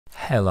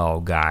Hello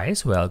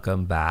guys,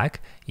 welcome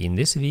back. In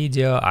this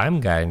video I'm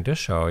going to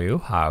show you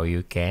how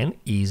you can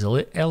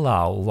easily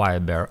allow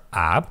Viber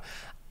app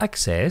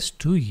access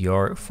to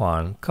your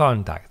phone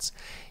contacts.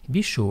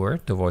 Be sure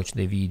to watch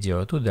the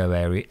video to the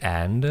very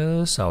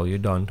end so you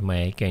don't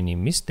make any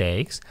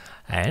mistakes,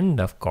 and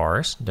of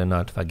course do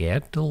not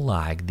forget to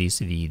like this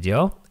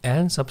video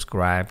and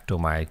subscribe to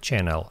my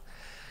channel.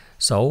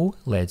 So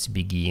let's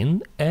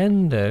begin,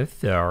 and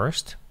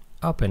first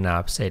open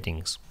up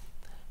settings,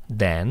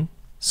 then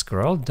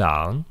scroll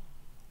down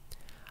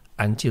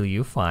until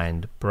you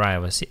find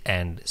privacy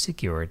and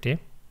security,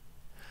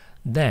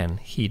 then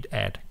hit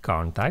add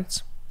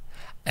contacts,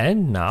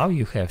 and now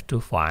you have to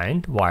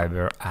find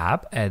Viber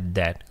app at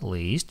that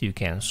list. You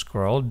can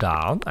scroll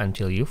down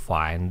until you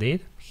find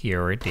it.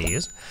 Here it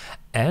is,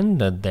 and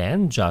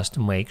then just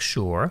make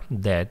sure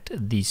that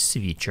this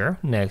switcher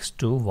next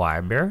to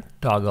Viber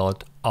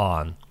toggled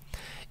on.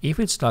 If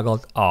it's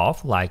toggled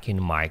off, like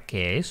in my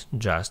case,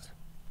 just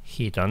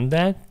hit on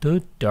that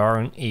to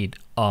turn it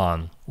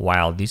on.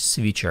 While this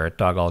switcher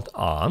toggled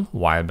on,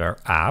 Viber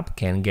app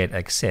can get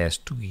access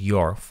to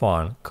your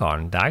phone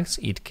contacts,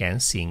 it can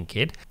sync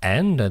it,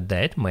 and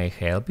that may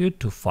help you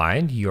to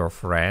find your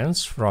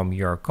friends from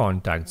your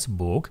contacts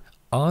book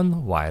on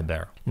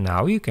Viber.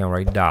 Now you can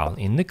write down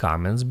in the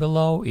comments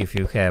below if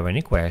you have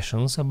any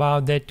questions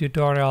about that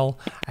tutorial,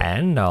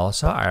 and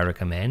also I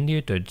recommend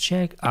you to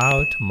check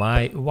out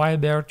my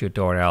Viber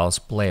tutorials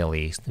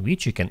playlist,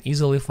 which you can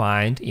easily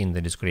find in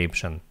the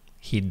description.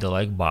 Hit the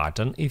like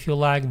button if you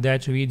liked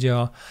that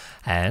video,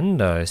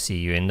 and see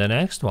you in the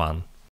next one.